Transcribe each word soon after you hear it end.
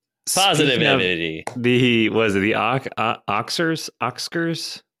Positivity. The Oscars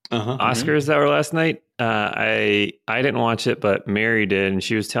that were last night. I didn't watch it, but Mary did, and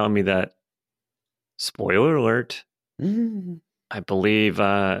she was telling me that, spoiler alert, I believe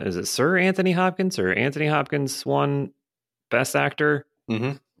is it Sir Anthony Hopkins or Anthony Hopkins won Best Actor?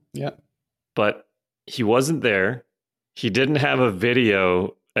 Yeah, but he wasn't there. He didn't have a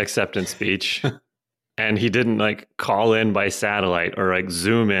video acceptance speech. And he didn't like call in by satellite or like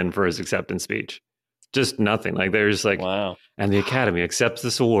zoom in for his acceptance speech. Just nothing. Like they're just like, wow. And the Academy accepts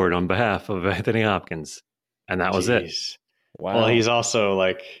this award on behalf of Anthony Hopkins. And that was it. Wow. Well, he's also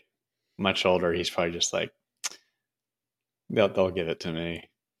like much older. He's probably just like, they'll give it to me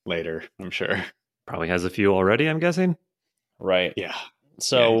later, I'm sure. Probably has a few already, I'm guessing. Right. Yeah.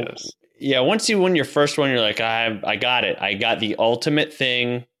 So yeah, once you win your first one, you're like, I got it. I got the ultimate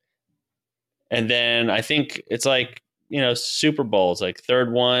thing. And then I think it's like, Super Bowls, like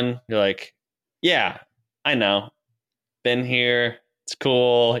third one, you're like, yeah, I know. Been here. It's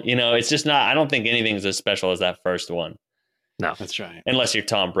cool. It's just not, I don't think anything's as special as that first one. No. That's right. Unless you're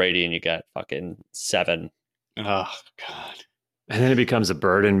Tom Brady and you got fucking 7. Oh, God. And then it becomes a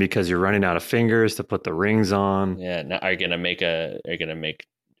burden because you're running out of fingers to put the rings on. Yeah. Now, are you going to make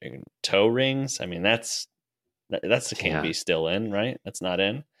toe rings? I mean, that's the can't be still in, right? That's not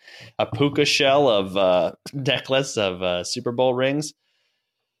in. A puka shell of necklace of Super Bowl rings.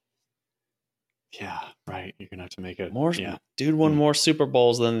 Yeah, right. You're gonna have to make it more. Yeah. Dude won more Super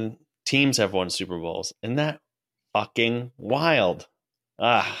Bowls than teams have won Super Bowls. Isn't that fucking wild?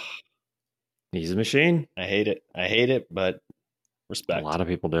 He's a machine. I hate it, but respect. A lot of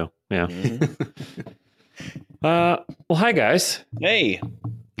people do. Yeah. Mm-hmm. Well, hi guys. Hey.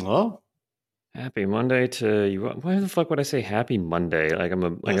 Well, happy Monday to you. Why the fuck would I say happy Monday? Like I'm a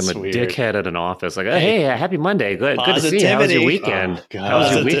weird. dickhead at an office. Like, hey, happy Monday. Good to see you. How was your weekend? How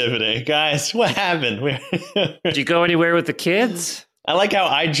was your weekend? Guys, what happened? Did you go anywhere with the kids? I like how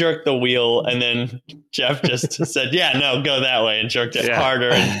I jerked the wheel and then Jeff just said, yeah, no, go that way, and jerked it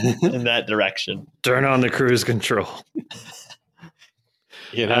harder in that direction. Turn on the cruise control.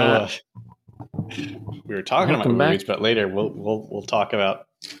 We were talking about movies, but later we'll talk about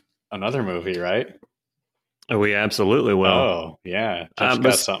another movie, right? Oh, we absolutely will. Oh, yeah. Jeff's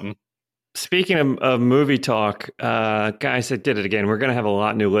got something. Speaking of movie talk, guys, I did it again. We're going to have a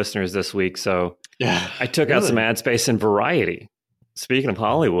lot of new listeners this week. So yeah, I took out some ad space in Variety. Speaking of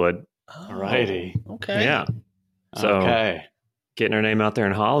Hollywood. Variety. Okay. Yeah. So getting our name out there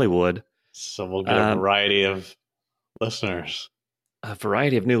in Hollywood. So we'll get a variety of listeners. A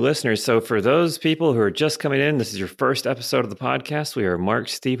variety of new listeners. So for those people who are just coming in, this is your first episode of the podcast. We are Mark,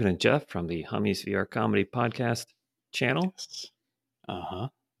 Stephen, and Jeff from the Hummies VR Comedy Podcast channel.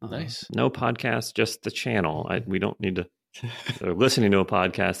 Nice. No podcast, just the channel. We don't need to. They're listening to a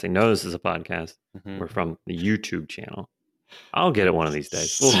podcast. They know this is a podcast. Mm-hmm. We're from the YouTube channel. I'll get it one of these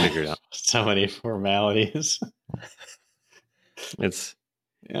days. We'll figure it out. So many formalities. It's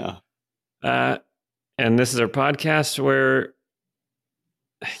and this is our podcast where,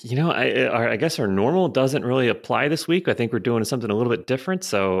 I guess our normal doesn't really apply this week. I think we're doing something a little bit different.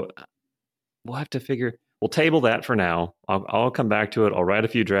 So we'll have to we'll table that for now. I'll come back to it. I'll write a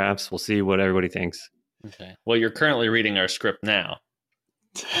few drafts. We'll see what everybody thinks. Okay. Well, you're currently reading our script now.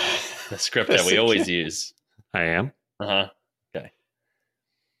 The script that we always use. I am. Uh-huh. Okay.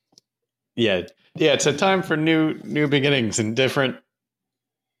 Yeah. Yeah. It's a time for new beginnings and different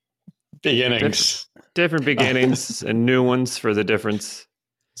beginnings. Different beginnings and new ones for the difference.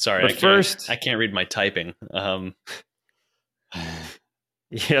 Sorry, but I can't read my typing. You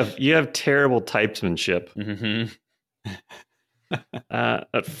have terrible typesmanship. Mm-hmm.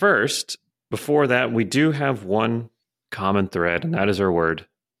 At first, before that, we do have one common thread, and that is our word.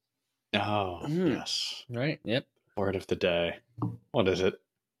 Oh, yes. Right. Yep. Word of the day. What is it?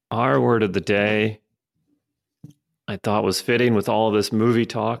 Our word of the day, I thought was fitting with all of this movie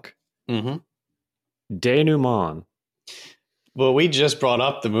talk. Mm-hmm. Denouement. Well, we just brought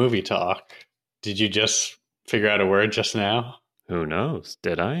up the movie talk. Did you just figure out a word just now? Who knows?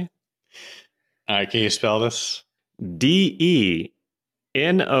 Did I? All right, can you spell this? Denouement.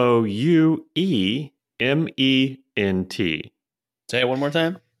 Say it one more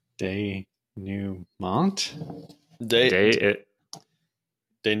time. Denouement.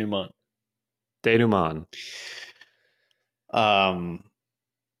 Denouement. Denouement.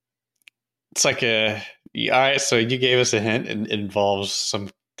 It's like all right, so you gave us a hint. It involves some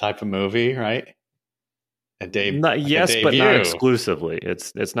type of movie, right? Yes, but not exclusively.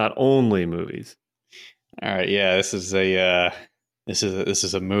 It's not only movies. All right, yeah. This is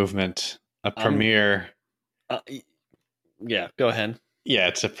a movement, a premiere. Yeah, go ahead. Yeah,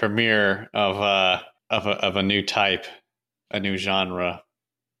 it's a premiere of a new type, a new genre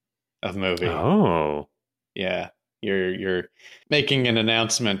of movie. Oh, Yeah, you're making an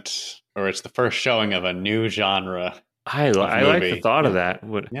announcement, or it's the first showing of a new genre. I like the thought of that.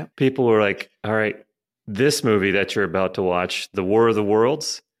 People were like, all right, this movie that you're about to watch, The War of the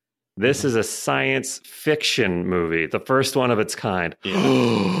Worlds, this is a science fiction movie, the first one of its kind.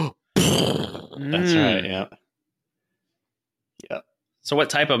 Yeah. That's right. Yeah. Yeah. So what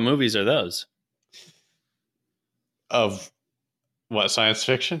type of movies are those? Of what, science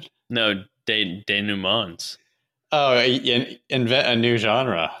fiction? No, denouements. Oh, invent a new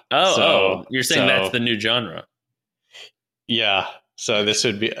genre. Oh, you're saying that's the new genre. Yeah. So this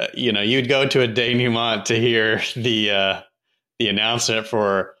would be, you'd go to a denouement to hear the announcement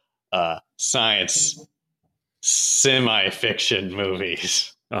for science semi-fiction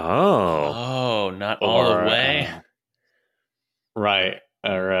movies. Oh, not all the way. Right.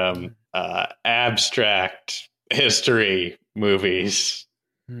 Or abstract history movies.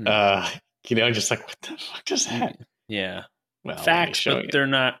 Just like, what the fuck is that? Yeah. Well, facts, but they're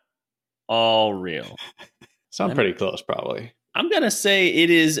not all real. So I'm pretty close, probably. I'm going to say it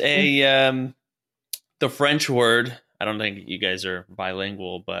is the French word. I don't think you guys are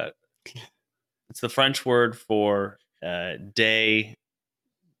bilingual, but it's the French word for day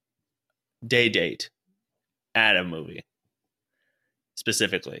date at a movie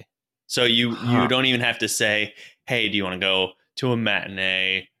specifically. So you don't even have to say, hey, do you want to go to a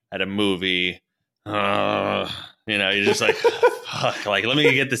matinee at a movie? You're just like, fuck, like, let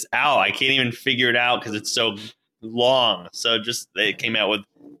me get this out. I can't even figure it out because it's so long. So just they came out with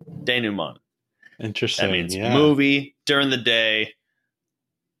denouement. Interesting. That means movie during the day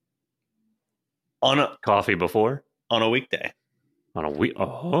on a coffee before on a weekday. On a week.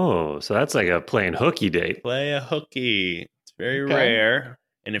 Oh, so that's like a playing hooky date. Play a hooky. It's very rare.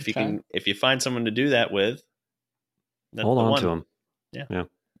 And if you find someone to do that with, hold on to them. Yeah.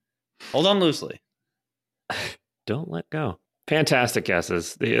 Hold on loosely. Don't let go. Fantastic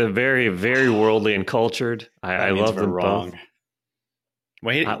guesses. Very, very worldly and cultured. I love them both.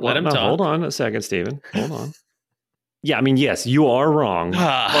 Wait, let him talk. Hold on a second, Stephen. Hold on. Yeah, I mean, yes, you are wrong,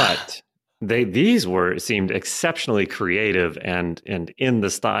 but these seemed exceptionally creative and in the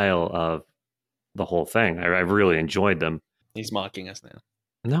style of the whole thing. I really enjoyed them. He's mocking us now.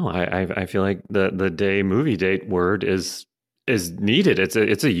 No, I feel like the movie date word is needed.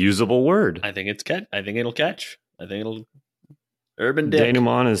 It's a usable word. I think it'll catch. I think it'll urban dick.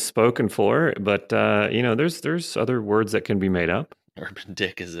 Denouement is spoken for, but there's other words that can be made up. Urban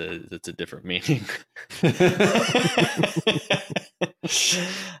dick it's a different meaning.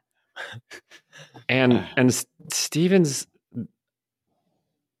 and Steven's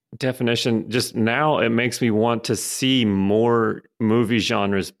definition, just now it makes me want to see more movie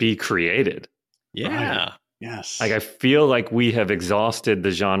genres be created. Yeah. Right. Yes. Like I feel like we have exhausted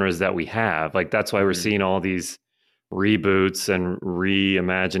the genres that we have. Like that's why we're seeing all these reboots and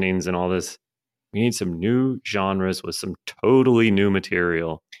reimaginings and all this. We need some new genres with some totally new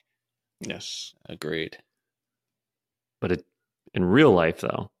material. Yes. Agreed. But in real life,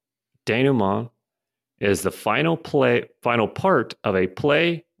 though, denouement is the final part of a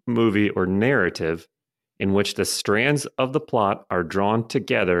play, movie, or narrative in which the strands of the plot are drawn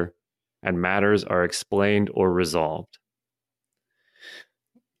together and matters are explained or resolved.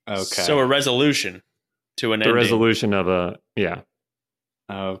 Okay. So a resolution to an ending. The resolution of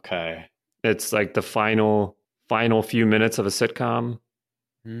Okay. It's like the final few minutes of a sitcom.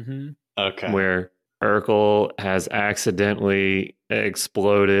 Mm-hmm. Okay. Where Urkel has accidentally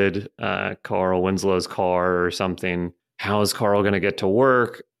exploded Carl Winslow's car or something. How is Carl going to get to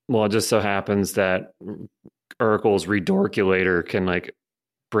work? Well, it just so happens that Urkel's redorculator can like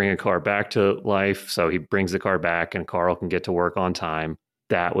bring a car back to life. So he brings the car back and Carl can get to work on time.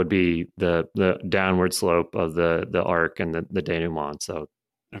 That would be the downward slope of the arc and the denouement. So,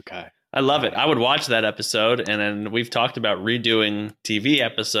 okay. I love it. I would watch that episode, and then we've talked about redoing TV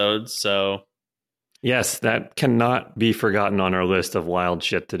episodes, so... Yes, that cannot be forgotten on our list of wild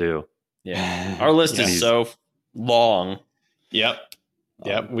shit to do. Yeah. Our list is so long. Yep.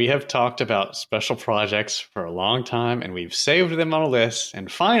 We have talked about special projects for a long time, and we've saved them on a list,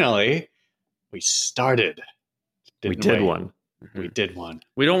 and finally, we started. We did one. We did one.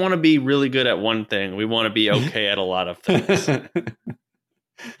 We don't want to be really good at one thing. We want to be okay at a lot of things.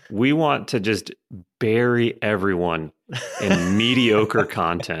 We want to just bury everyone in mediocre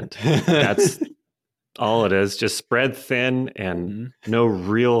content. That's all it is. Just spread thin and no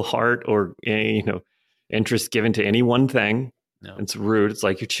real heart or any, interest given to any one thing. No. It's rude. It's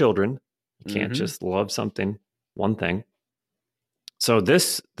like your children. You can't just love something, one thing. So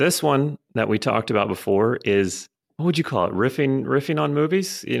this one that we talked about before is, what would you call it? Riffing on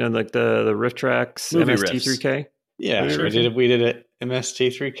movies? You know, like the riff tracks, Movie MST3K. Yeah, we did it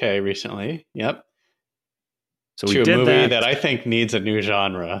MST3K recently. Yep. So we to did a movie that. that I think needs a new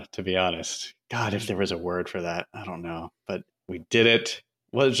genre, to be honest. God, if there was a word for that, I don't know. But we did it.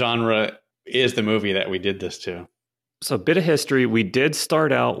 What genre is the movie that we did this to? So a bit of history. We did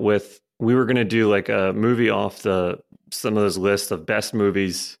start out with, we were going to do like a movie off some of those lists of best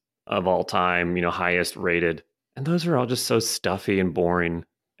movies of all time, you know, highest rated. And those are all just so stuffy and boring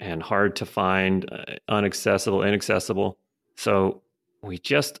and hard to find, inaccessible. So we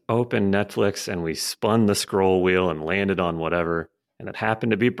just opened Netflix and we spun the scroll wheel and landed on whatever. And it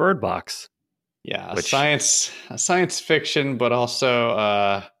happened to be Bird Box. Yeah, science fiction, but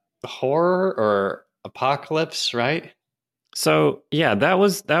also horror or apocalypse, right? So yeah, that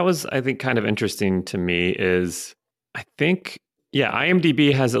was I think kind of interesting to me. Is I think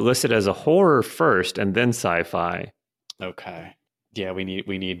IMDb has it listed as a horror first and then sci-fi. Okay. Yeah, we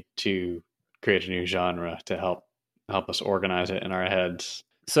need to create a new genre to help us organize it in our heads.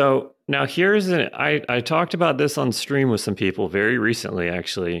 So now I talked about this on stream with some people very recently,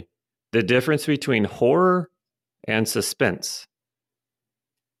 actually. The difference between horror and suspense.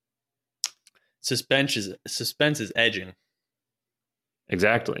 Suspense is edging.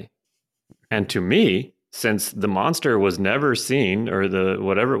 Exactly. And to me, since the monster was never seen, or the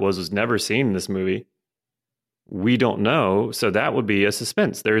whatever it was never seen in this movie, we don't know. So that would be a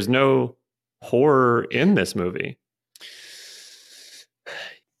suspense. There's no horror in this movie.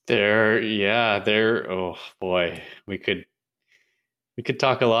 Oh boy, we could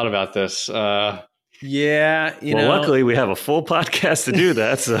talk a lot about this. Yeah, luckily we have a full podcast to do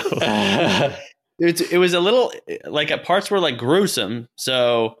that. So it was a little like at parts were like gruesome.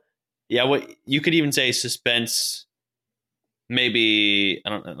 So yeah, what you could even say suspense. Maybe I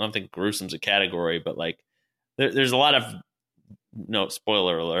don't think gruesome's a category, but like there's a lot of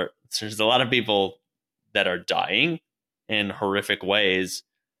spoiler alert. There's a lot of people that are dying in horrific ways.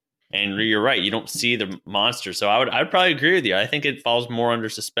 And you're right, you don't see the monster. So I'd probably agree with you. I think it falls more under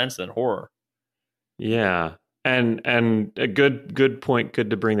suspense than horror. Yeah. And a good point,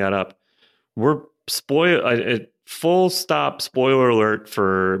 good to bring that up. We're full stop spoiler alert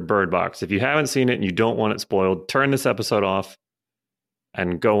for Bird Box. If you haven't seen it and you don't want it spoiled, turn this episode off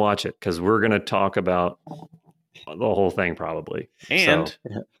and go watch it, because we're going to talk about the whole thing probably. And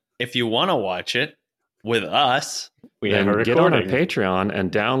if you want to watch it with us, we have a recording. Get on our Patreon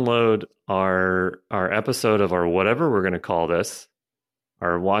and download our episode of our whatever we're going to call this,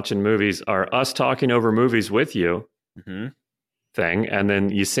 our watching movies, our us talking over movies with you thing, and then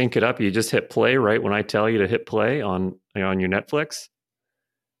you sync it up. You just hit play right when I tell you to hit play on your Netflix,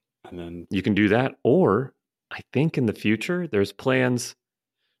 and then you can do that. Or I think in the future there's plans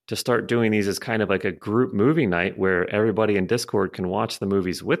to start doing these as kind of like a group movie night where everybody in Discord can watch the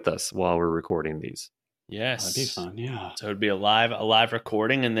movies with us while we're recording these. Yes. That'd be fun, yeah. So it'd be a live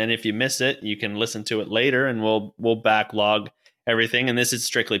recording, and then if you miss it, you can listen to it later, and we'll backlog everything. And this is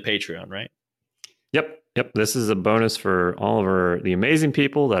strictly Patreon, right? Yep. This is a bonus for all of the amazing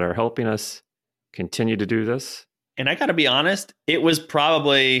people that are helping us continue to do this. And I got to be honest, it was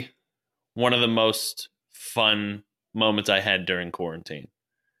probably one of the most fun moments I had during quarantine.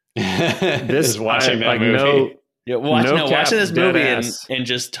 This is watching that movie. Watching this movie and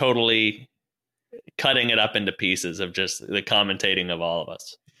just totally cutting it up into pieces of just the commentating of all of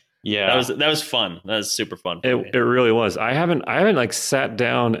us. Yeah, that was fun. That was super fun. It really was. I haven't like sat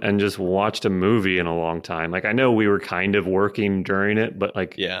down and just watched a movie in a long time. Like I know we were kind of working during it, but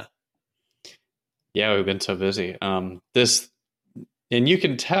like yeah, we've been so busy. And you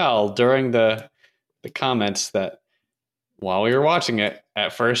can tell during the comments that while we were watching it,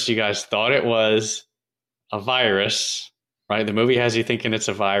 at first you guys thought it was a virus, right? The movie has you thinking it's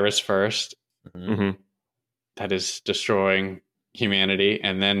a virus first. That is destroying humanity,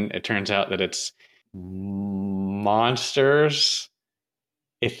 and then it turns out that it's monsters,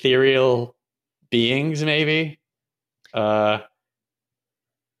 ethereal beings, maybe. But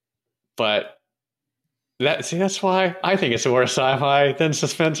that's why I think it's more sci-fi than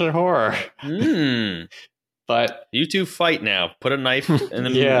suspense or horror. But you two fight now. Put a knife in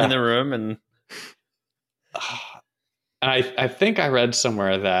the room, and I think I read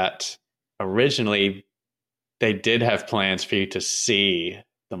somewhere that originally they did have plans for you to see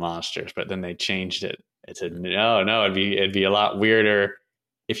the monsters, but then they changed it. It said, no, it'd be a lot weirder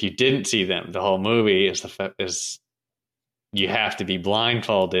if you didn't see them. The whole movie is you have to be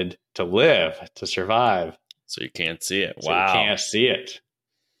blindfolded to live, to survive. So you can't see it. Wow. So you can't see it.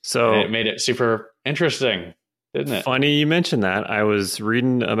 So and it made it super interesting. didn't it? Funny you mentioned that. I was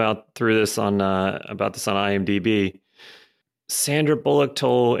reading about this on IMDb. Sandra Bullock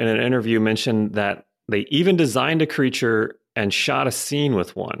told in an interview mentioned that they even designed a creature and shot a scene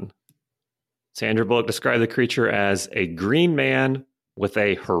with one. Sandra Bullock described the creature as a green man with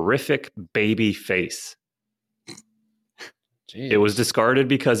a horrific baby face. Jeez. It was discarded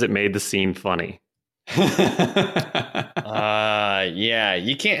because it made the scene funny. Yeah,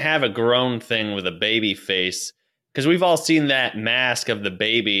 you can't have a grown thing with a baby face, because we've all seen that mask of the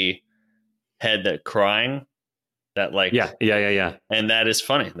baby head that crying, that like yeah, and that is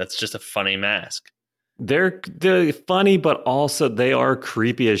funny. That's just a funny mask. They're funny, but also they are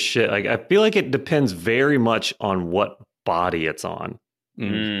creepy as shit. Like I feel like it depends very much on what body it's on.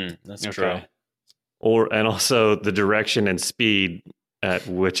 That's true. And also the direction and speed at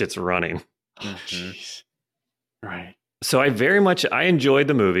which it's running. Oh, jeez. Right. So I enjoyed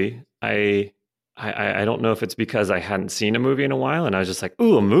the movie. I don't know if it's because I hadn't seen a movie in a while and I was just like,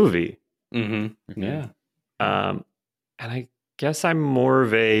 ooh, a movie. Mm-hmm. Yeah. And I guess I'm more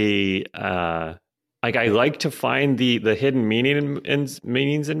of a like I like to find the hidden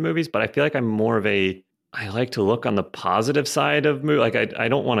meanings in movies, but I feel like I'm more of I like to look on the positive side of movie. Like I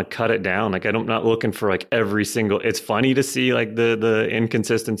don't want to cut it down. Like I'm not looking for like every single. It's funny to see like the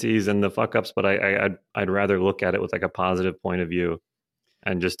inconsistencies and the fuck ups, but I'd rather look at it with like a positive point of view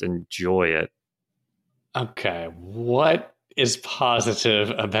and just enjoy it. Okay, what is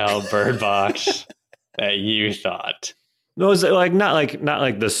positive about Bird Box that you thought? No, it's like not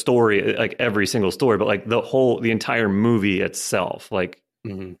like the story, like every single story, but like the entire movie itself. Like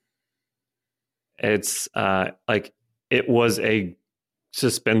it's like it was a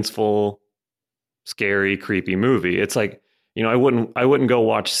suspenseful, scary, creepy movie. It's like, you know, I wouldn't go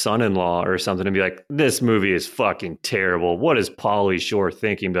watch Son-in-Law or something and be like, this movie is fucking terrible. What is Pauly Shore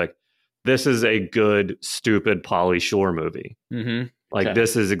thinking? Be like, this is a good, stupid Pauly Shore movie. Mm-hmm. Like Okay.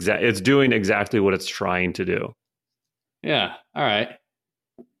 this is it's doing exactly what it's trying to do. Yeah. All right.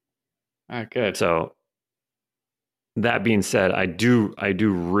 All right. Good. So that being said, I do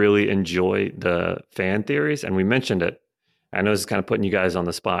really enjoy the fan theories, and we mentioned it. I know this is kind of putting you guys on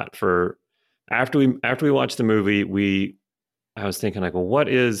the spot. For after we watched the movie, I was thinking like, well, what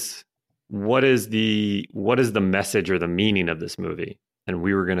is the message or the meaning of this movie? And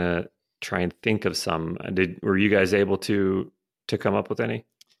we were gonna try and think of some. Were you guys able to come up with any?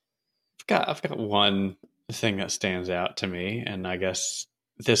 I've got one thing that stands out to me, and I guess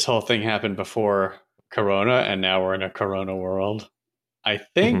this whole thing happened before Corona, and now we're in a Corona world. I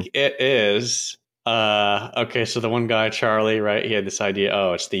think it is okay. So the one guy, Charlie, right? He had this idea.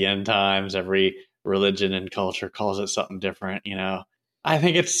 Oh, it's the end times. Every religion and culture calls it something different. You know, I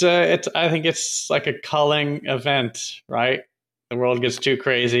think it's like a culling event, right? The world gets too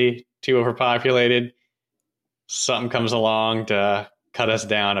crazy, too overpopulated. Something comes along to cut us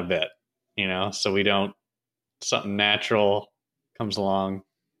down a bit, you know, so we don't. Something natural comes along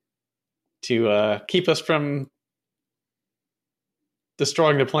to keep us from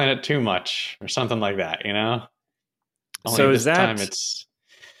destroying the planet too much, or something like that, you know. So this time it's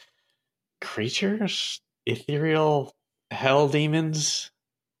creatures, ethereal hell demons,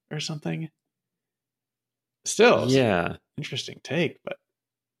 or something. Still, yeah, interesting take, but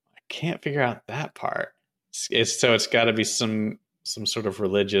I can't figure out that part. It's got to be some sort of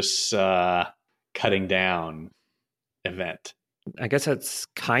religious cutting down event. I guess that's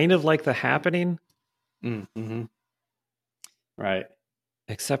kind of like The Happening. Mm-hmm. Right.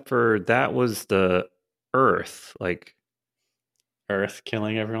 Except for that was the Earth, like Earth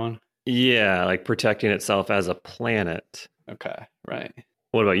killing everyone. Yeah, like protecting itself as a planet. Okay, right.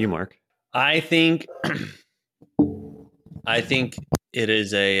 What about you, Mark? I think it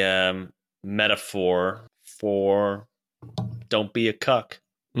is a metaphor for don't be a cuck.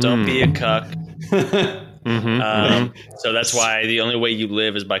 Don't be a cuck. So that's why the only way you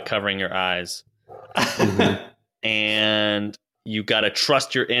live is by covering your eyes. And you got to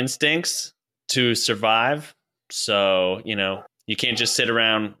trust your instincts to survive. So, you know, you can't just sit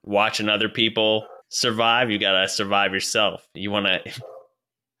around watching other people survive. You got to survive yourself. You want to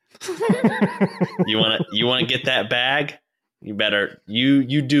get that bag? You better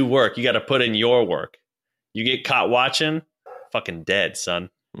you do work. You got to put in your work. You get caught watching, fucking dead, son.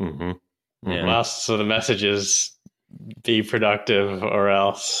 Yeah. Well, so the message is be productive or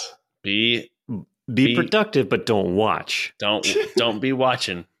else. Be productive, but don't watch. Don't be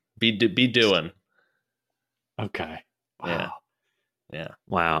watching. Be doing. Okay. Wow. Yeah.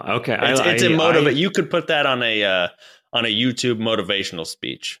 Wow. Okay. It's a motivate. You could put that on a YouTube motivational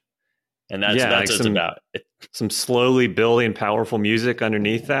speech, and that's what it's about. Some slowly building powerful music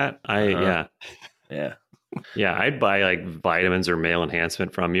underneath that. Yeah. Yeah, I'd buy like vitamins or male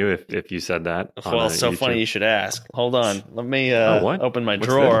enhancement from you if you said that. Well, it's so YouTube. funny you should ask. Hold on. Let me what? open my What's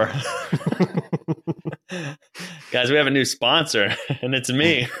drawer. Guys, we have a new sponsor, and it's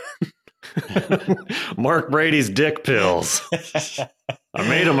me. Mark Brady's dick pills. I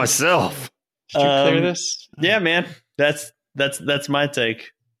made them myself. Did you clear this? Yeah, man. That's my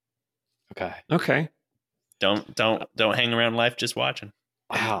take. Okay. Don't hang around life just watching.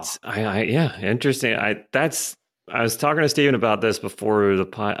 Wow. Yeah, interesting. I was talking to Steven about this before the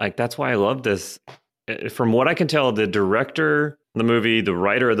pod. Like, that's why I love this. From what I can tell, the director, the movie, the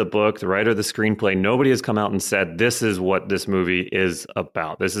writer of the book, the writer of the screenplay, nobody has come out and said this is what this movie is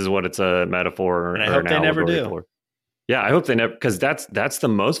about. This is what it's a metaphor and I or hope an they never allegory do. for. Yeah, I hope they never, because that's the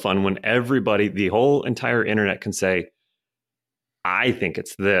most fun when everybody, the whole entire internet can say, I think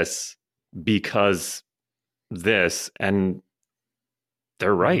it's this because this, and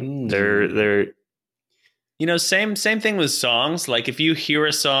they're right. They're same thing with songs. Like if you hear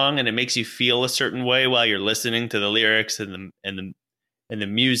a song and it makes you feel a certain way while you're listening to the lyrics and the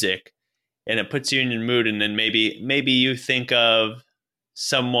music, and it puts you in your mood, and then maybe you think of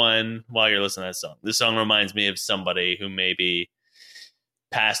someone while you're listening to that song. This song reminds me of somebody who maybe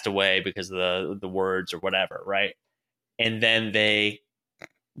passed away because of the words or whatever, right? And then the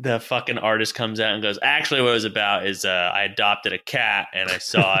fucking artist comes out and goes, actually what it was about is I adopted a cat and I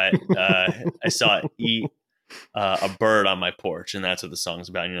saw it eat a bird on my porch, and that's what the song's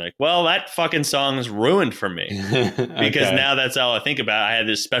about. And you're like, well, that fucking song's ruined for me because now that's all I think about. I had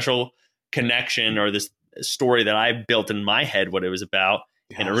this special connection or this story that I built in my head what it was about,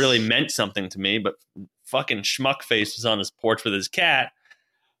 and it really meant something to me, but fucking Schmuckface was on his porch with his cat,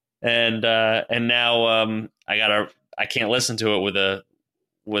 and now I can't listen to it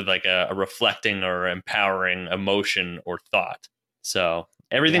with like a reflecting or empowering emotion or thought. So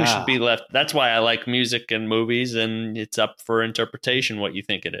everything should be left. That's why I like music and movies, and it's up for interpretation what you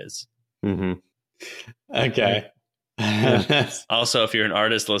think it is. Mm-hmm. Okay. Also, if you're an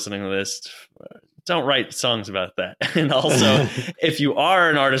artist listening to this, don't write songs about that. And also, if you are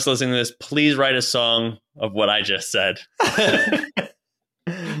an artist listening to this, please write a song of what I just said.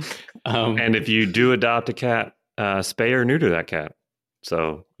 And if you do adopt a cat, spay or neuter that cat.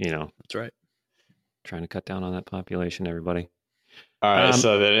 So, that's right. Trying to cut down on that population, everybody. All right.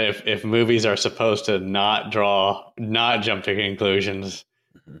 So then if movies are supposed to not jump to conclusions.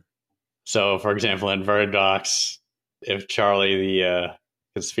 Mm-hmm. So, for example, in Bird Docs, if Charlie, the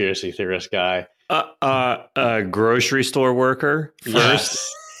conspiracy theorist guy, grocery store worker first,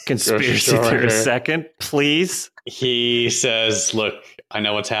 yes. Conspiracy theorist second, please. He says, look, I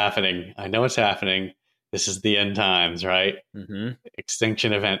know what's happening. This is the end times, right? Mm-hmm.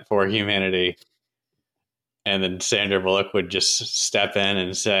 Extinction event for humanity. And then Sandra Bullock would just step in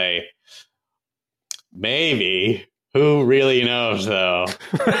and say, maybe. Who really knows, though?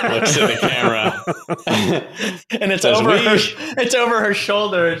 Looks at the camera. And it's over her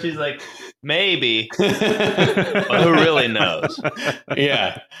shoulder, and she's like, maybe. But who really knows?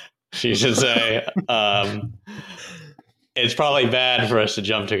 Yeah. She should say, it's probably bad for us to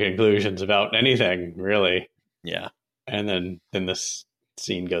jump to conclusions about anything, really. Yeah. And then this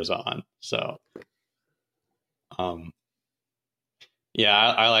scene goes on. So, yeah,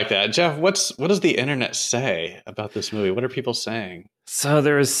 I like that. Jeff, what does the internet say about this movie? What are people saying? So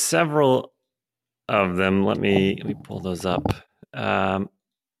there's several of them. Let me pull those up.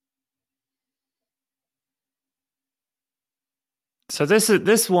 So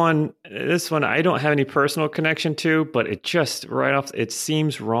this one I don't have any personal connection to, but it just right off it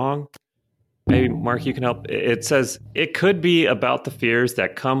seems wrong. Maybe Mark, you can help. It says it could be about the fears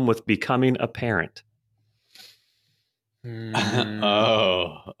that come with becoming a parent.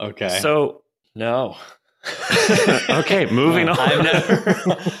 Oh, okay. So no. Okay, moving on. I've never.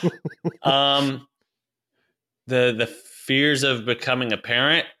 The fears of becoming a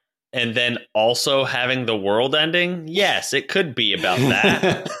parent. And then also having the world ending? Yes, it could be about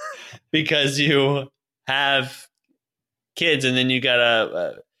that. Because you have kids and then you got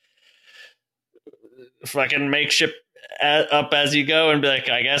to fucking make shit up as you go and be like,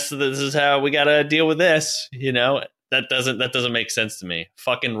 I guess this is how we got to deal with this. That doesn't make sense to me.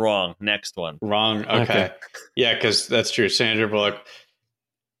 Fucking wrong. Next one. Wrong. Okay. Yeah, because that's true. Sandra Bullock,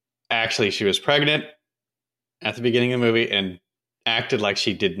 actually, she was pregnant at the beginning of the movie and acted like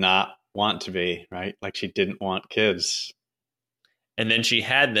she did not want to be, right? Like she didn't want kids. And then she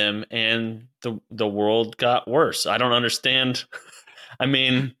had them and the world got worse. I don't understand. I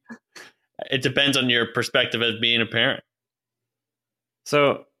mean, it depends on your perspective as being a parent.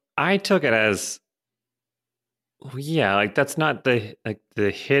 So I took it as, like that's not the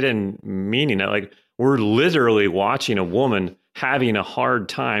hidden meaning. Like we're literally watching a woman having a hard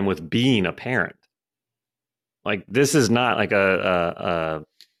time with being a parent. Like, this is not like a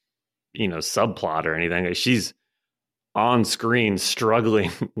subplot or anything. She's on screen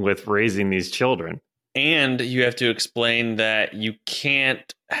struggling with raising these children. And you have to explain that you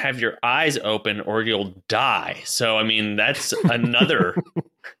can't have your eyes open or you'll die. So, I mean, that's another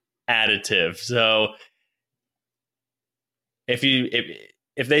additive. So if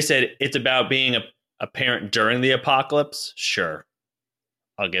they said it's about being a parent during the apocalypse, sure,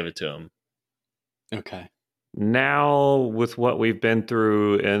 I'll give it to them. Okay. Now, with what we've been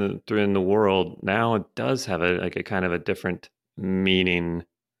through in the world, now it does have a kind of a different meaning.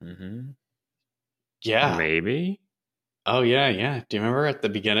 Mm-hmm. Yeah. Maybe. Oh, yeah. Do you remember at the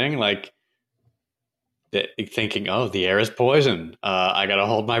beginning, like, thinking, oh, the air is poison. I got to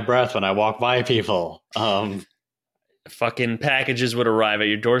hold my breath when I walk by people. Fucking packages would arrive at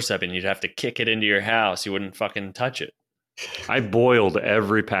your doorstep and you'd have to kick it into your house. You wouldn't fucking touch it. I boiled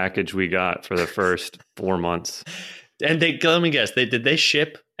every package we got for the first 4 months. And let me guess, did they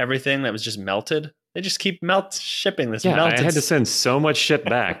ship everything that was just melted? They just keep shipping this melted. I had to send so much shit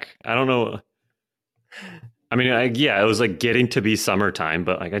back. I don't know. I mean, it was like getting to be summertime,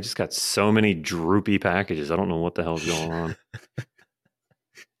 but like I just got so many droopy packages. I don't know what the hell's going on.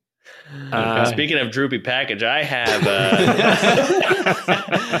 Speaking of droopy package, I have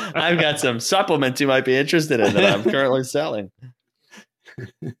I've got some supplements you might be interested in that I'm currently selling.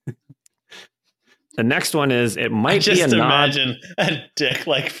 The next one is it might just be imagine a dick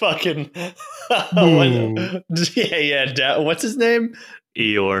like fucking what's his name?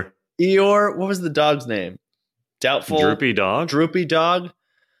 Eeyore. What was the dog's name? Doubtful. Droopy dog. Droopy dog.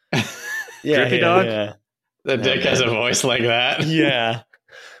 Droopy dog. Yeah. The dick has a voice like that. Yeah.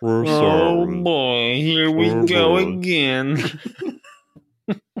 Oh boy, here we go again.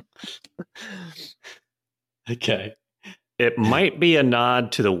 Okay. It might be a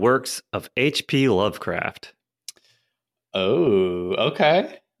nod to the works of H.P. Lovecraft. Oh,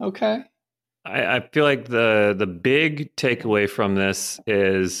 okay. I feel like the big takeaway from this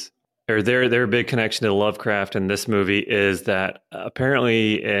is, or their big connection to Lovecraft in this movie is that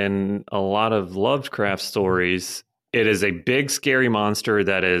apparently in a lot of Lovecraft stories, it is a big scary monster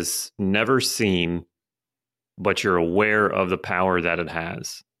that is never seen, but you're aware of the power that it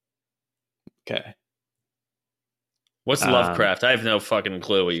has. Okay. What's Lovecraft? I have no fucking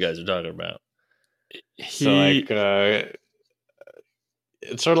clue what you guys are talking about. It's sort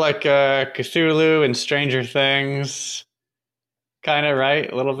of like Cthulhu and Stranger Things, kind of, right?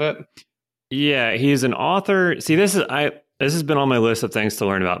 A little bit. Yeah, he's an author. See, this has been on my list of things to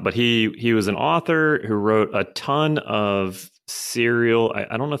learn about, but he was an author who wrote a ton of serial.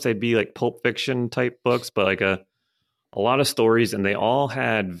 I don't know if they'd be like Pulp Fiction type books, but like a lot of stories, and they all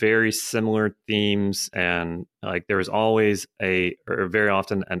had very similar themes. And like there was always or very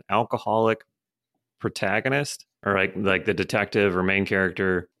often an alcoholic protagonist, or like the detective or main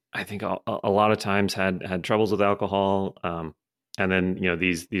character. I think a lot of times had troubles with alcohol. And then,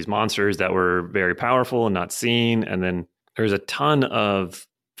 these monsters that were very powerful and not seen. And then there's a ton of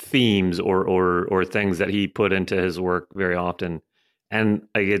themes or things that he put into his work very often. And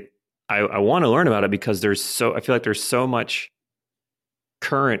I want to learn about it because I feel like there's so much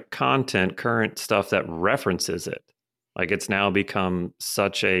current content, current stuff that references it. Like it's now become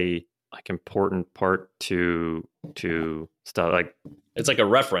such a important part to stuff. Like it's like a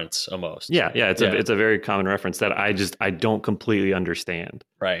reference almost. Yeah. It's a very common reference that I don't completely understand.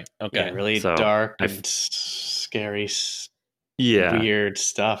 Right. Okay. Yeah, really dark and scary. Weird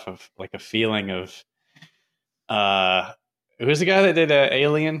stuff of like a feeling of. Who's the guy that did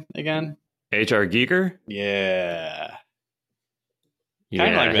Alien again? H.R. Giger? Yeah.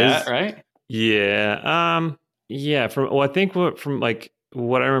 Kind of like that, right? Yeah. Yeah. I think from like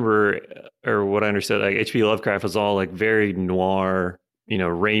what I remember or what I understood, like H.P. Lovecraft was all like very noir,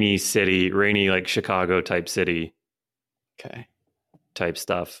 rainy like Chicago type city. Okay. Type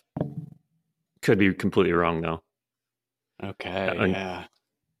stuff. Could be completely wrong though. Okay. Yeah.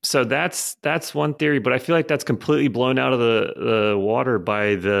 So that's one theory, but I feel like that's completely blown out of the water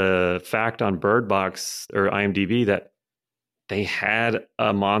by the fact on Bird Box or IMDb that they had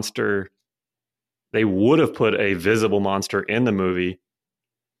a monster. They would have put a visible monster in the movie,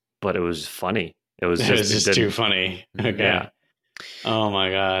 but it was funny. It was just too funny. Okay. Yeah. Oh my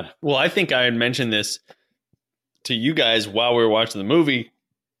God. Well, I think I had mentioned this to you guys while we were watching the movie,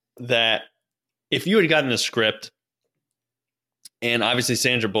 that if you had gotten the script, and obviously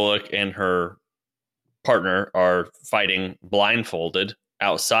Sandra Bullock and her partner are fighting blindfolded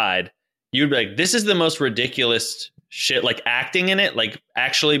outside, you'd be like, this is the most ridiculous shit, like acting in it, like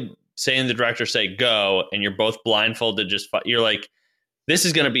actually saying the director say go, and you're both blindfolded, you're like, this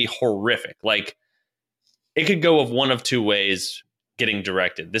is going to be horrific. Like, it could go of one of two ways getting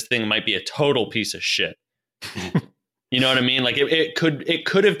directed. This thing might be a total piece of shit. You know what I mean? Like, it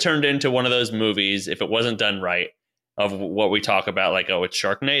could have turned into one of those movies if it wasn't done right, of what we talk about, like, oh, it's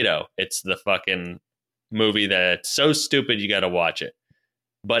Sharknado. It's the fucking movie that's so stupid you got to watch it.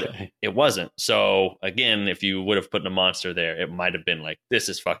 But it wasn't. So again, if you would have put a monster there, it might have been like, this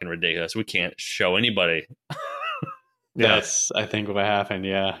is fucking ridiculous. We can't show anybody. That's, I think, what happened.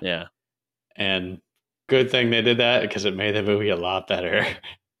 Yeah. Yeah. And good thing they did that, because it made the movie a lot better.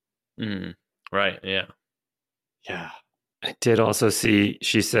 Right. Yeah. Yeah. I did also see,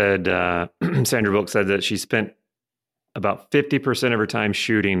 she said, Sandra Bullock said that she spent about 50% of her time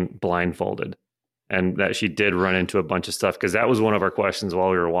shooting blindfolded. And that she did run into a bunch of stuff, because that was one of our questions while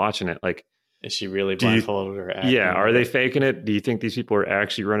we were watching it. Like, is she really blindfolded or acting? Yeah, are they faking it? Do you think these people are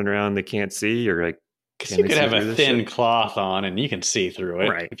actually running around, they can't see, or like? Because you could have a thin cloth on and you can see through it,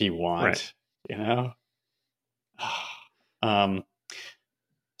 right, if you want. Right. You know.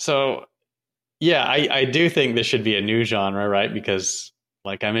 So, yeah, I do think this should be a new genre, right? Because,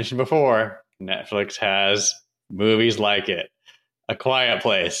 like I mentioned before, Netflix has movies like it, A Quiet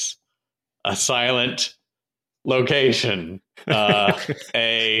Place, A Silent Location,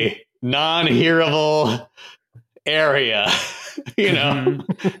 a non-hearable area. You know,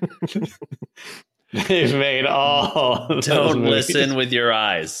 they've made all. Don't listen with your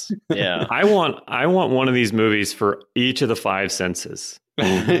eyes. Yeah, I want one of these movies for each of the five senses.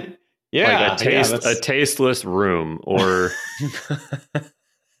 Yeah, like a tasteless room, or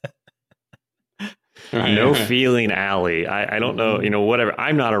no feeling alley. I don't know, whatever.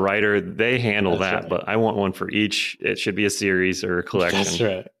 I'm not a writer. They handle that, but I want one for each. It should be a series or a collection. That's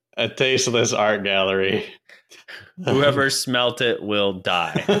right. A tasteless art gallery. Whoever smelt it will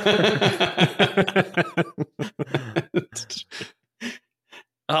die.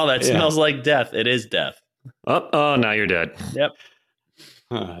 Oh, that smells like death. It is death. Oh, now you're dead. Yep.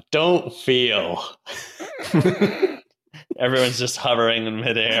 Don't feel. Everyone's just hovering in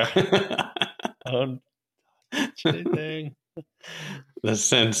midair. Don't touch anything. The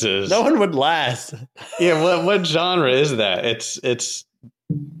senses. No one would last. Yeah, what genre is that? It's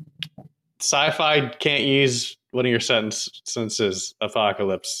sci-fi can't use one of your senses.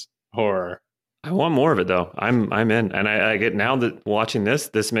 Apocalypse horror. I want more of it though. I'm in, and I get, now that watching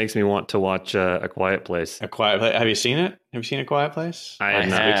this makes me want to watch A Quiet Place. A Quiet Place. Have you seen it? Have you seen A Quiet Place? I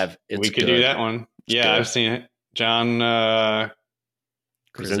have. We could do that one. It's good. I've seen it. John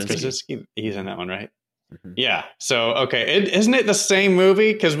Krasinski. He's in that one, right? Mm-hmm. Yeah. So okay, isn't it the same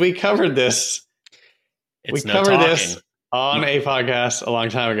movie? Because we covered this. We covered this on a podcast a long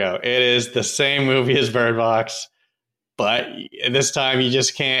time ago. It is the same movie as Bird Box, but this time you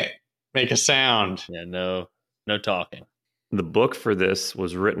just can't make a sound. Yeah, no talking. The book for this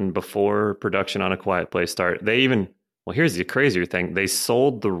was written before production on A Quiet Place started. Here's the crazier thing. They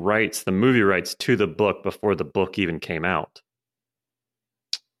sold the movie rights to the book before the book even came out.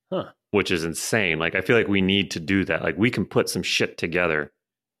 Huh. Which is insane. Like, I feel like we need to do that. Like, we can put some shit together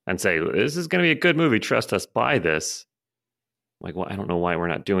and say, this is going to be a good movie. Trust us, buy this. Like, well, I don't know why we're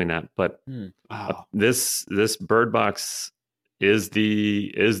not doing that, but this Bird Box is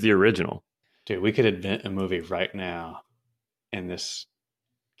the original. Dude, we could invent a movie right now in this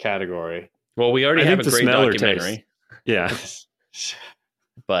category. Well, we already have a great documentary. Taste. Yeah.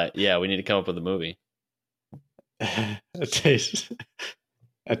 But yeah, we need to come up with a movie. A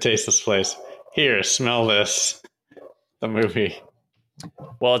tasteless place. Here, smell this. The movie.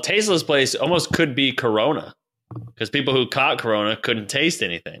 Well, A Tasteless Place almost could be Corona, because people who caught Corona couldn't taste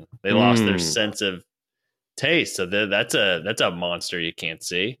anything. They lost their sense of taste. So that's a monster you can't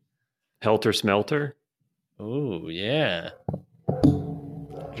see. Helter Smelter. Oh yeah.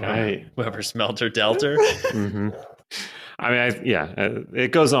 Right. Whoever Smelter Delter. Mm-hmm. I mean,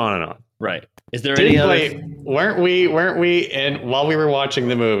 it goes on and on. Right. Is there any other? Weren't we? And while we were watching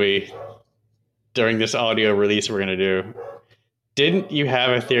the movie during this audio release we're going to do, didn't you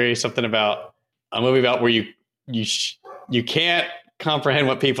have a theory, something about a movie about where you can't comprehend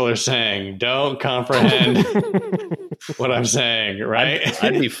what people are saying? Don't comprehend what I'm saying, right?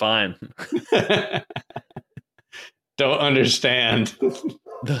 I'd be fine. Don't understand.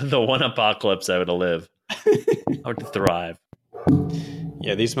 The one apocalypse I would live. I would thrive.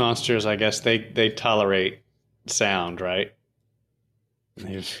 Yeah, these monsters, I guess they tolerate sound, right?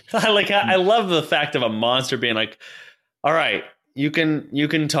 I love the fact of a monster being like, all right, you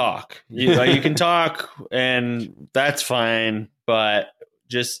can talk. You can talk, and that's fine, but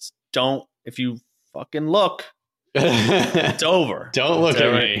just don't, if you fucking look, It's over. Don't look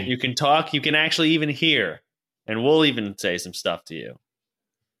at me. You can talk. You can actually even hear. And we'll even say some stuff to you.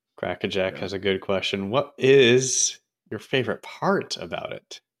 Crackerjack has a good question. What is your favorite part about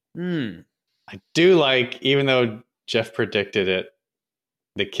it? I do like, even though Jeff predicted it,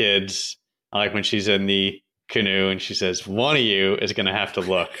 the kids, I like when she's in the canoe and she says, one of you is going to have to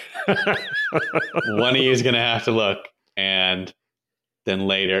look. One of you is going to have to look. And then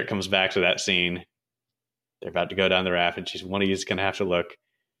later it comes back to that scene. They're about to go down the raft and she's, one of you is going to have to look.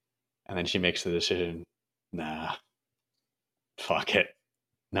 And then she makes the decision, nah, fuck it.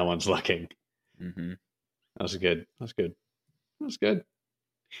 No one's looking. Mm-hmm. That was good.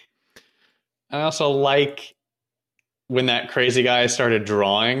 I also like when that crazy guy started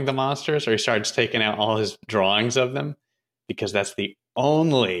drawing the monsters, or he starts taking out all his drawings of them, because that's the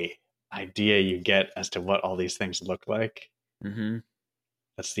only idea you get as to what all these things look like. Mm-hmm.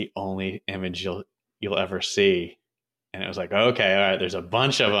 That's the only image you'll ever see. And it was like, okay, all right, there's a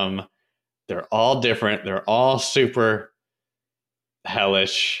bunch of them. They're all different. They're all super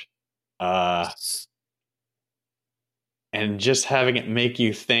hellish. And just having it make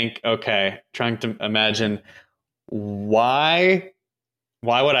you think, okay, trying to imagine why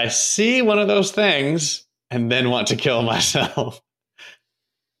would I see one of those things and then want to kill myself?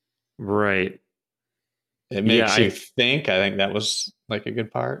 Right. It makes you think. I think that was like a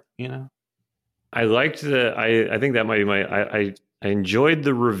good part, you know? I liked I think that might be I enjoyed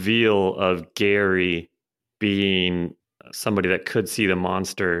the reveal of Gary being somebody that could see the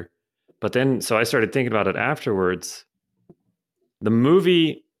monster. But then, so I started thinking about it afterwards. In the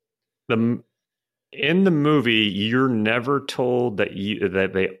movie, you're never told that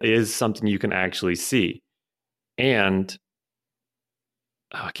there is something you can actually see. And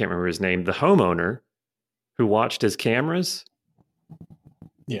I can't remember his name, the homeowner who watched his cameras.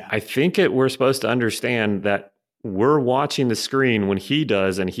 Yeah. I think we're supposed to understand that we're watching the screen when he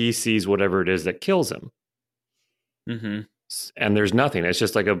does, and he sees whatever it is that kills him. Mm-hmm. And there's nothing. It's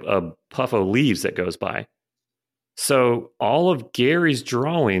just like a puff of leaves that goes by. So all of Gary's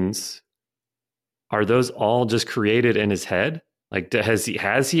drawings, are those all just created in his head? Like, has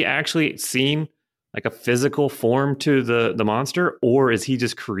he actually seen like a physical form to the monster, or is he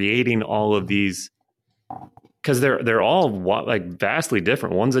just creating all of these? Because they're all like vastly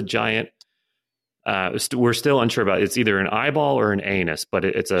different. One's a giant. We're still unsure about it. It's either an eyeball or an anus, but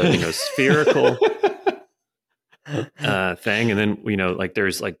it's a spherical thing. And then like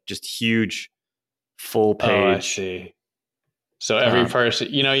there's like just huge full page. Oh, I see. So every person,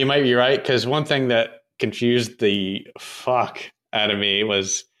 you might be right, because one thing that confused the fuck out of me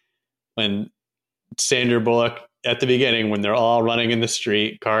was when Sandra Bullock, at the beginning, when they're all running in the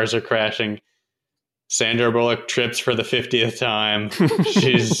street, cars are crashing, Sandra Bullock trips for the 50th time.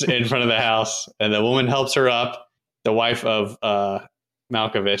 She's in front of the house, and the woman helps her up. The wife of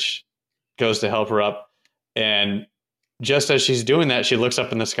Malkovich goes to help her up, and just as she's doing that, she looks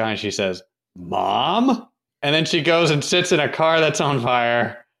up in the sky and she says, "Mom?" And then she goes and sits in a car that's on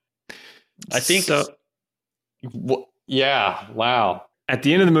fire. I think so. Yeah. Wow. At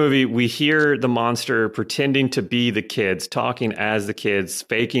the end of the movie, we hear the monster pretending to be the kids, talking as the kids,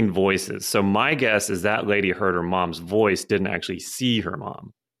 faking voices. So my guess is that lady heard her mom's voice, didn't actually see her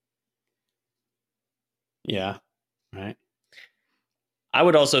mom. Yeah. Right. I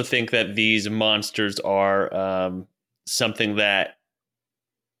would also think that these monsters are something that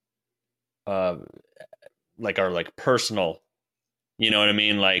are personal. You know what I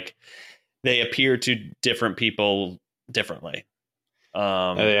mean? Like, they appear to different people differently.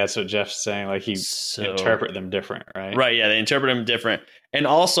 That's what Jeff's saying. Like, interpret them different, right? Right. Yeah, they interpret them different. And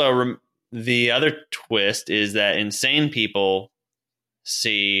also, the other twist is that insane people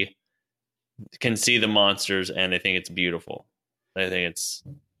can see the monsters and they think it's beautiful. They think it's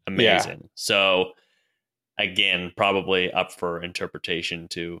amazing. Yeah. So, again, probably up for interpretation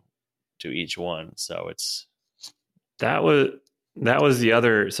to each one. So that was the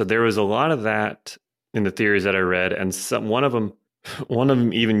other. So there was a lot of that in the theories that I read, and one of them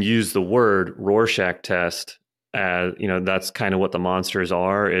even used the word Rorschach test as, that's kind of what the monsters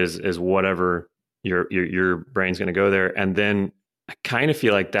are, is whatever your brain's going to go there. And then I kind of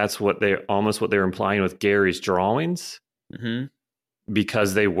feel like that's what they're implying with Gary's drawings,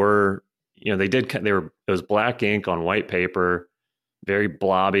 because they were, it was black ink on white paper, very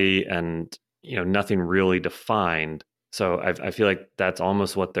blobby, and nothing really defined. So I feel like that's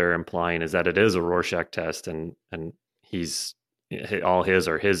almost what they're implying, is that it is a Rorschach test, and he's all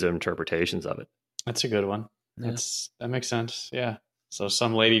his interpretations of it. That's a good one. Yeah. That makes sense. Yeah. So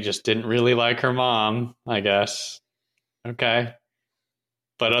some lady just didn't really like her mom, I guess. Okay.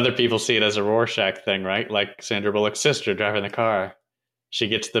 But other people see it as a Rorschach thing, right? Like Sandra Bullock's sister driving the car. She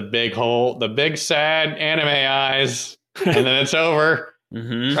gets the big sad anime eyes, and then it's over.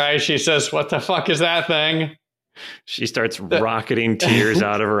 Right? She says, "What the fuck is that thing?" She starts rocketing tears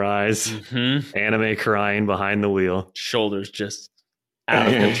out of her eyes. Anime crying behind the wheel. Shoulders just out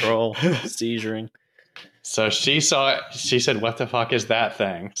of control, seizuring. So she saw it. She said, "What the fuck is that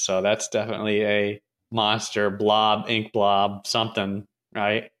thing?" So that's definitely a monster, blob, ink blob, something,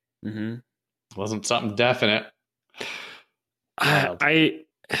 right? Wasn't something definite. I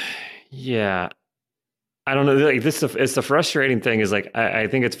don't know. Like this, it's the frustrating thing. Is like I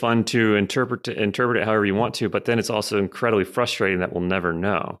think it's fun to interpret it however you want to, but then it's also incredibly frustrating that we'll never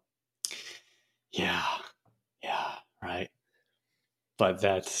know. Yeah, right. But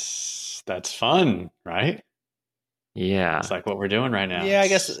that's fun, right? Yeah, it's like what we're doing right now. Yeah, I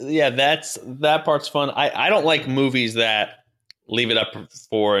guess. Yeah, that part's fun. I don't like movies that leave it up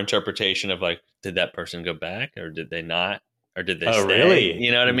for interpretation of like, did that person go back or did they not? Or did they stay? Really?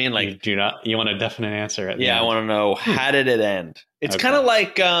 You know what I mean? Like, you want a definite answer. I want to know, how did it end? It's kind of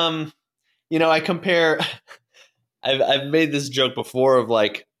like, I compare. I've made this joke before of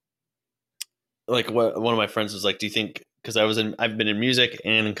like what one of my friends was like, do you think? Because I've been in music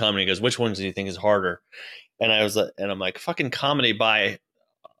and in comedy. He goes, which ones do you think is harder? And I'm like, fucking comedy by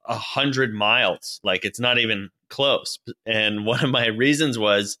 100 miles. Like, it's not even close. And one of my reasons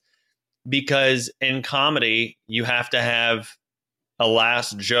was, because in comedy, you have to have a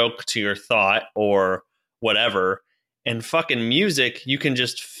last joke to your thought or whatever. And fucking music, you can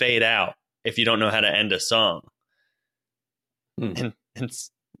just fade out if you don't know how to end a song. And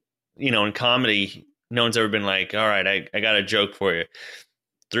in comedy, no one's ever been like, all right, I got a joke for you.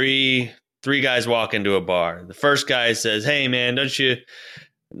 Three guys walk into a bar. The first guy says, hey, man, don't you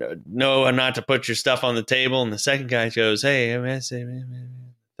know not to put your stuff on the table? And the second guy goes, hey,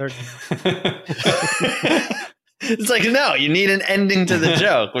 it's like, no, you need an ending to the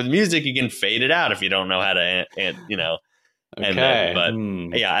joke. With music, you can fade it out if you don't know how to, end it.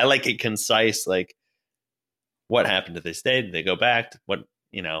 But yeah, I like it concise. Like, what happened? Did they stay? Did they go back? What,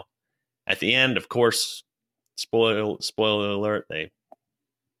 at the end, of course, spoiler alert, they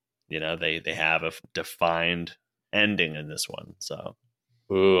have a defined ending in this one. So,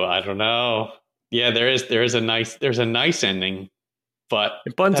 I don't know. Yeah, there's a nice ending. But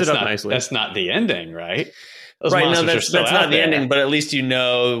it buns it up nicely. That's not the ending, right? Those right. No, that's not the ending. But at least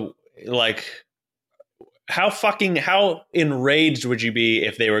like, how enraged would you be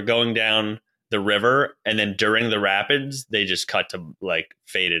if they were going down the river and then during the rapids they just cut to like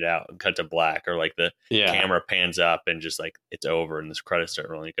fade it out and cut to black, or like the camera pans up and just like it's over and this credits start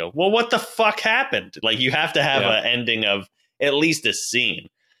rolling. You go, well, what the fuck happened? Like, you have to have an ending of at least a scene.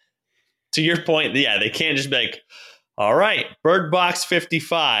 To your point, they can't just be like, all right, Bird Box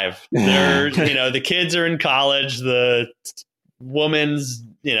 55. They're, the kids are in college. The woman's,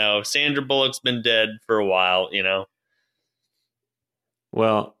 Sandra Bullock's been dead for a while,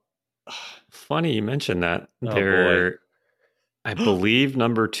 Well, funny you mentioned that. Boy. I believe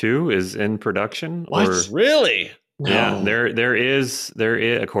number 2 is in production. What? Really? Yeah, no. There is,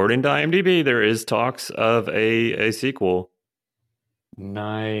 according to IMDb, there is talks of a sequel.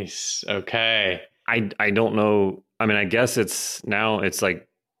 Nice. Okay. I don't know. I mean, I guess it's like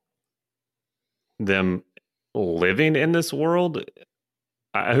them living in this world.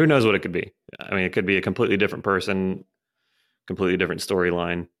 Who knows what it could be? I mean, it could be a completely different person, completely different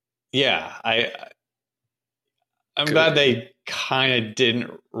storyline. Yeah, I'm glad they kind of didn't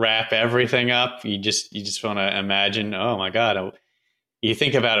wrap everything up. You just want to imagine, oh my God, you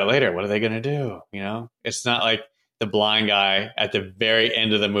think about it later. What are they going to do? It's not like the blind guy at the very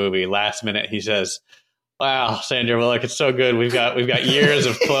end of the movie, last minute, he says, wow, Sandra Bullock, it's so good. We've got years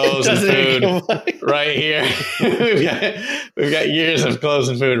of clothes and food right here. we've got years of clothes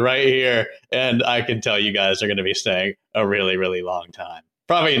and food right here, and I can tell you guys are going to be staying a really, really long time,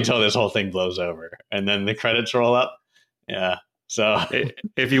 probably until this whole thing blows over, and then the credits roll up. Yeah. So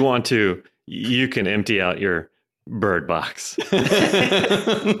if you want to, you can empty out your Bird Box.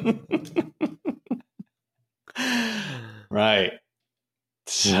 Right.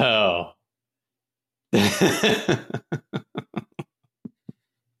 So.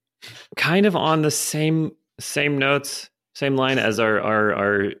 Kind of on the same notes, same line as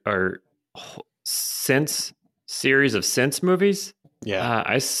our Sense series of Sense movies. Yeah,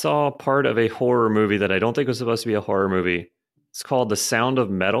 I saw part of a horror movie that I don't think was supposed to be a horror movie. It's called The Sound of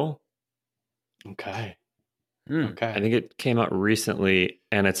Metal. Okay. Okay. I think it came out recently,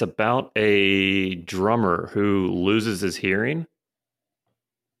 and it's about a drummer who loses his hearing.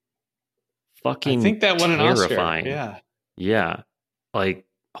 Fucking I think that won an terrifying. Oscar. Yeah. Yeah. Like,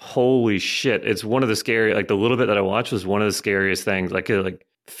 holy shit. It's one of the scary, like the little bit that I watched was one of the scariest things. Like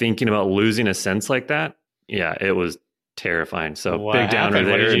thinking about losing a sense like that. Yeah, it was terrifying. So What big downer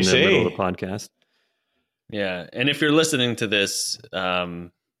happened? What there did in you the see? middle of the podcast. Yeah, and if you're listening to this,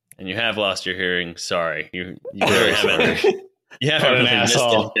 and you have lost your hearing, sorry, you haven't What an really missed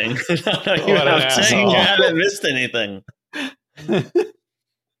asshole. anything. No, What an I'm saying asshole. you haven't missed anything.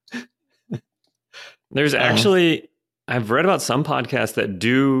 There's actually, I've read about some podcasts that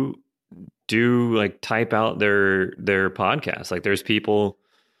do like type out their podcasts. Like there's people,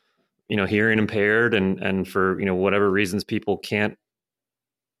 hearing impaired and for, whatever reasons people can't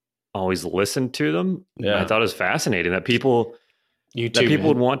always listen to them. Yeah. I thought it was fascinating that people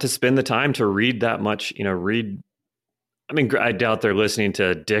would want to spend the time to read that much, read. I mean, I doubt they're listening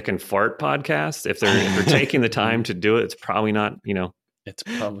to Dick and Fart podcast. If they're taking the time to do it, it's probably not, It's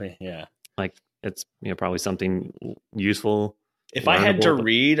probably, yeah. like it's, probably something useful. If I had to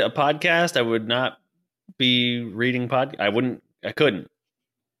read a podcast, I would not be reading I couldn't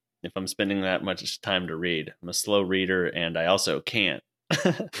if I'm spending that much time to read. I'm a slow reader and I also can't.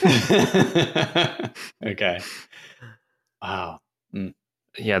 Okay. Wow.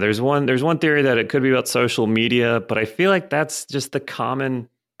 Yeah, there's one theory that it could be about social media, but I feel like that's just the common.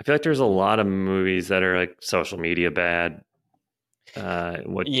 I feel like there's a lot of movies that are like social media bad.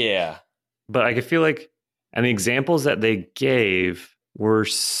 Yeah, but I feel like, and the examples that they gave were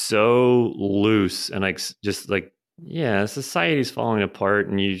so loose and like just like, yeah, society's falling apart,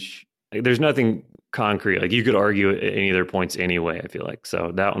 and there's nothing concrete. Like you could argue at any of their points anyway. I feel like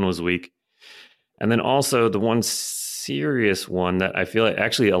so that one was weak, and then also the one serious one that I feel like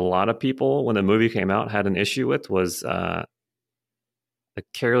actually a lot of people when the movie came out had an issue with was the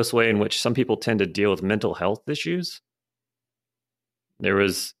careless way in which some people tend to deal with mental health issues. There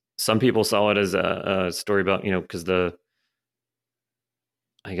was some people saw it as a story about, because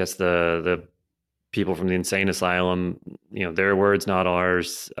I guess the people from the insane asylum, their words, not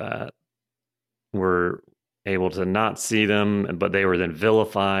ours, were able to not see them, but they were then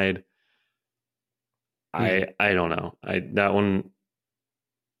vilified. I don't know. That one.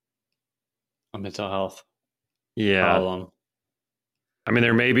 Mental health. Yeah. Problem. I mean,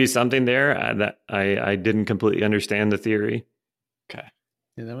 there may be something there that I didn't completely understand the theory. Okay.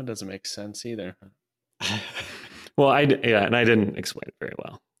 Yeah, that one doesn't make sense either. Well, and I didn't explain it very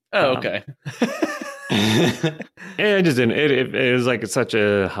well. Oh, okay. I just didn't. It was like such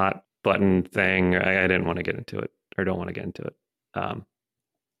a hot button thing. I didn't want to get into it, or don't want to get into it.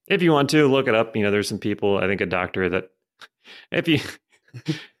 If you want to look it up, there's some people. I think a doctor that if you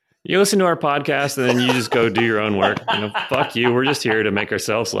listen to our podcast and then you just go do your own work, fuck you. We're just here to make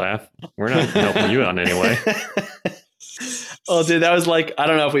ourselves laugh. We're not helping you out in any way. Oh, dude, that was like, I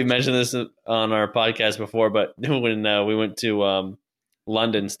don't know if we mentioned this on our podcast before, but when we went to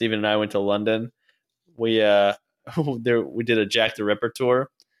London, Stephen and I went to London. We did a Jack the Ripper tour,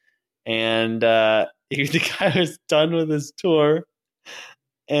 and the guy was done with his tour,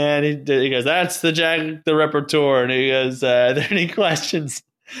 and he goes, "That's the Jack the Ripper tour," and he goes, "Are there any questions?"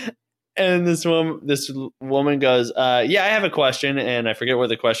 And this woman goes, "Yeah, I have a question," and I forget what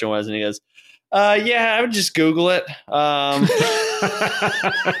the question was, and he goes, "Yeah, I would just Google it."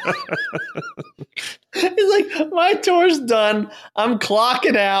 He's like, "My tour's done. I'm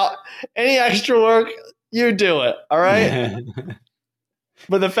clocking out. Any extra work, you do it. All right."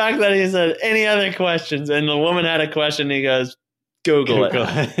 But the fact that he said any other questions, and the woman had a question, he goes, Google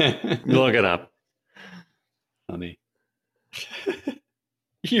it. Look it up. Funny.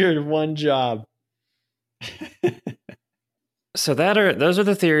 Your one job. So those are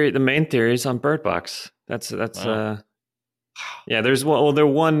the main theories on Bird Box. That's wow. Yeah, there was another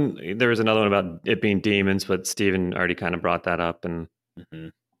one about it being demons, but Steven already kind of brought that up, and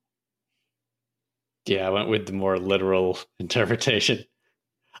yeah, I went with the more literal interpretation.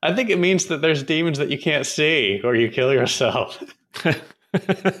 I think it means that there's demons that you can't see, or you kill yourself.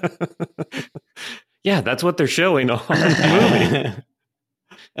 Yeah, that's what they're showing on the movie.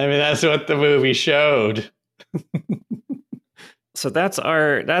 I mean, that's what the movie showed. So that's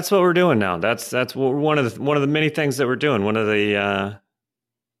what we're doing now. That's one of the many things that we're doing. One of the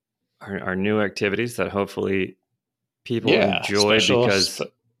our new activities that hopefully people enjoy, because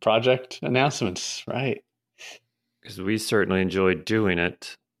project announcements, right? Because we certainly enjoy doing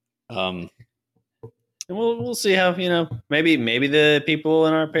it. And we'll see how, maybe the people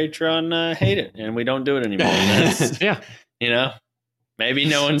in our Patreon hate it and we don't do it anymore. Yeah. Maybe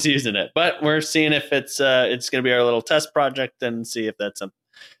no one's using it, but we're seeing if it's going to be our little test project and see if that's some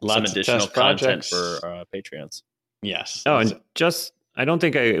additional content for Patreons. Yes. Oh, and I don't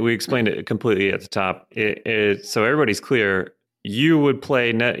think we explained it completely at the top. So everybody's clear. you'd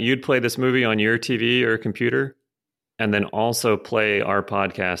play this movie on your TV or computer, and then also play our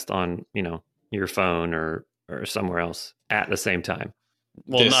podcast on, your phone or somewhere else at the same time.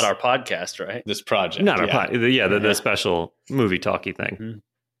 Well, not our podcast, right? This project. Not our podcast. The special movie talkie thing. Mm-hmm.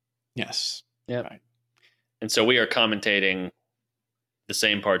 Yes. Yeah. Right. And so we are commentating the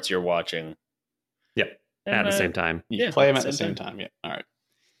same parts you're watching. Yep. At the same time. You play them at the same time. Yeah. All right.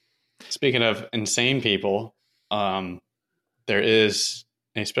 Speaking of insane people, there is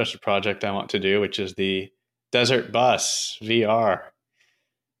a special project I want to do, which is the Desert Bus VR.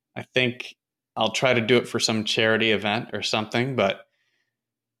 I think I'll try to do it for some charity event or something, but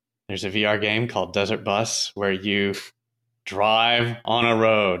there's a VR game called Desert Bus where you drive on a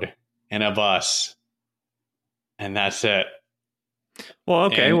road in a bus, and that's it. Well,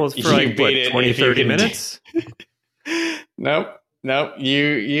 okay. And it's for like, 20, 30 minutes? Nope.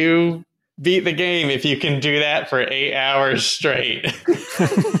 You beat the game if you can do that for 8 hours straight.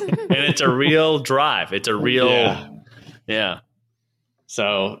 And it's a real drive. It's a real... Yeah.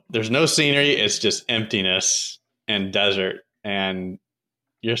 So there's no scenery. It's just emptiness and desert. And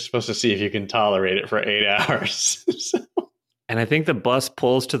you're supposed to see if you can tolerate it for 8 hours. And I think the bus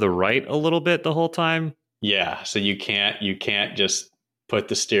pulls to the right a little bit the whole time. Yeah. So you can't just put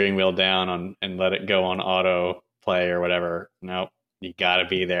the steering wheel down and let it go on auto play or whatever. Nope. You got to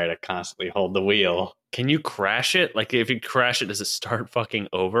be there to constantly hold the wheel. Can you crash it? Like if you crash it, does it start fucking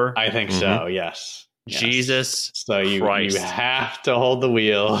over? I think so. Yes. Jesus. So you have to hold the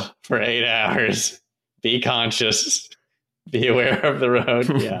wheel for 8 hours. Be conscious. Be aware of the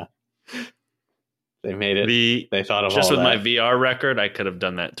road. Yeah. They made it. They thought of just all with that. my VR record, I could have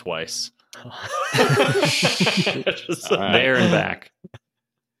done that twice. There and back.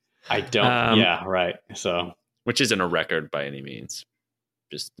 I don't. Yeah, right. So, which isn't a record by any means.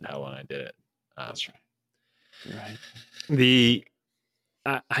 Just how long I did it. That's right. You're right.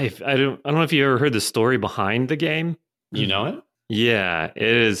 I don't know if you ever heard the story behind the game. You know it? Yeah, it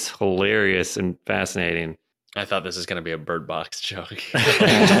is hilarious and fascinating. I thought this was going to be a Bird Box joke.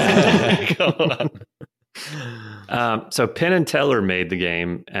 Go on. So Penn and Teller made the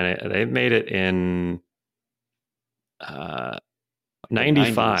game, and they made it in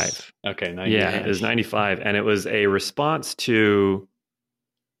 95. Okay, 95. Yeah, it was 95, and it was a response to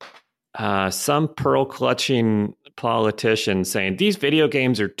some pearl-clutching politician saying, these video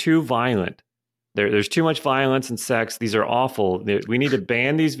games are too violent. There's too much violence and sex. These are awful. We need to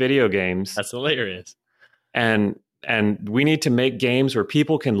ban these video games. That's hilarious. And we need to make games where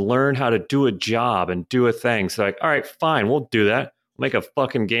people can learn how to do a job and do a thing. So like, all right, fine, we'll do that. We'll make a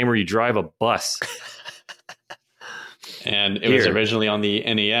fucking game where you drive a bus. And it was originally on the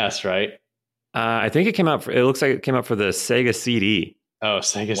NES, right? I think it came out it looks like it came out for the Sega CD. Oh,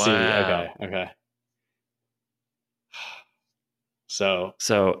 Sega CD. Okay. So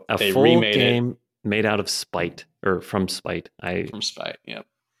a full game made out of Spite, or from Spite. From Spite, yep.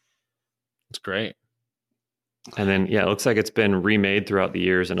 It's great. And then, it looks like it's been remade throughout the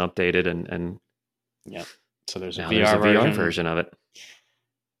years and updated, and yeah. So there's a VR version of it.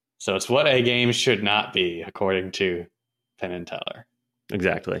 So it's what a game should not be, according to Penn and Teller.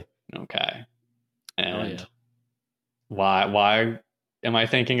 Exactly. Okay. And why am I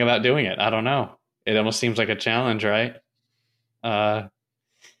thinking about doing it? I don't know. It almost seems like a challenge, right?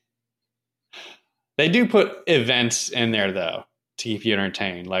 They do put events in there though to keep you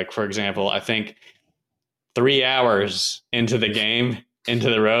entertained. Like, for example, I think 3 hours into the game, into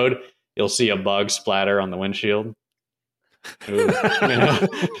the road, you'll see a bug splatter on the windshield. Ooh,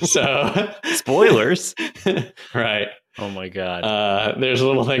 so spoilers. Right. Oh my God. There's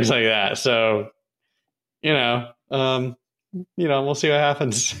little things like that. So, we'll see what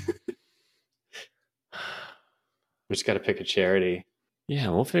happens. We just got to pick a charity. Yeah,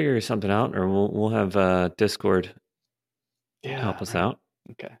 we'll figure something out, or we'll have Discord help us out.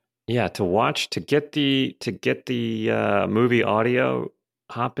 Okay. Yeah, to get the movie audio,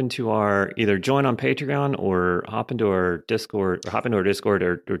 hop into our either join on Patreon or hop into our Discord,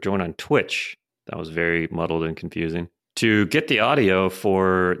 or join on Twitch. That was very muddled and confusing. To get the audio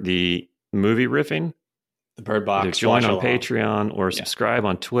for the movie riffing, the Bird Box, either join on Patreon or subscribe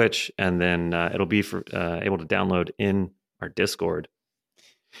on Twitch, and then it'll be able to download in our Discord.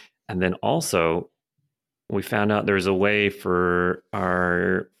 And then also, we found out there's a way for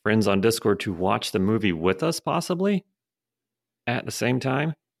our friends on Discord to watch the movie with us, possibly at the same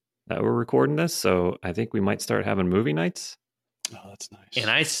time that we're recording this. So I think we might start having movie nights. Oh, that's nice. And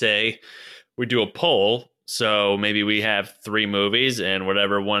I say we do a poll. So maybe we have 3 movies, and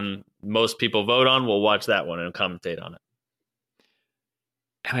whatever one most people vote on, we'll watch that one and commentate on it.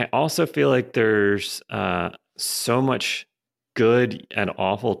 And I also feel like there's so much good and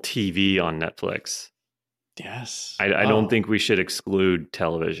awful TV on Netflix. Yes. I don't think we should exclude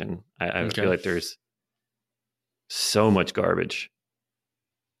television. I feel like there's so much garbage.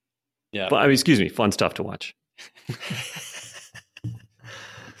 Yeah. But I mean, excuse me, fun stuff to watch.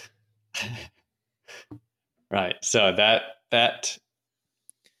 Right. So that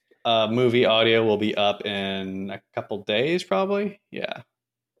movie audio will be up in a couple days, probably. Yeah.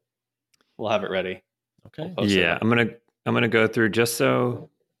 We'll have it ready. Okay. Yeah, I'm gonna go through just so.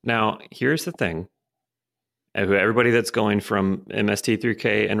 Now, here's the thing. Everybody that's going from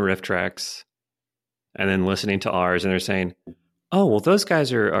MST3K and Riff Tracks and then listening to ours, and they're saying, oh, well, those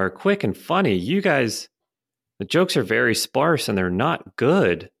guys are quick and funny. You guys, the jokes are very sparse and they're not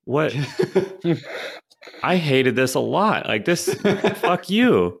good. What? I hated this a lot. Like this, fuck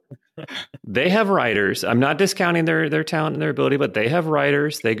you. They have writers. I'm not discounting their talent and their ability, but they have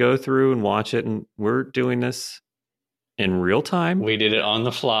writers. They go through and watch it, and we're doing this in real time. We did it on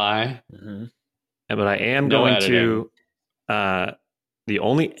the fly. Mm-hmm. But I am going to, the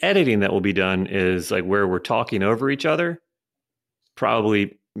only editing that will be done is like where we're talking over each other.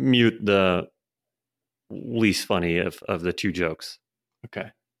 Probably mute the least funny of the two jokes.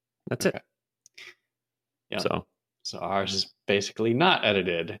 Okay. That's it. Yeah. So ours is basically not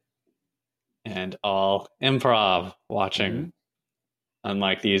edited and all improv watching,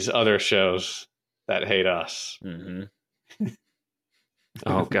 unlike these other shows that hate us. Mm-hmm.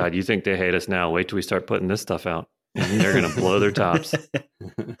 Oh, God, you think they hate us now? Wait till we start putting this stuff out. They're going to blow their tops.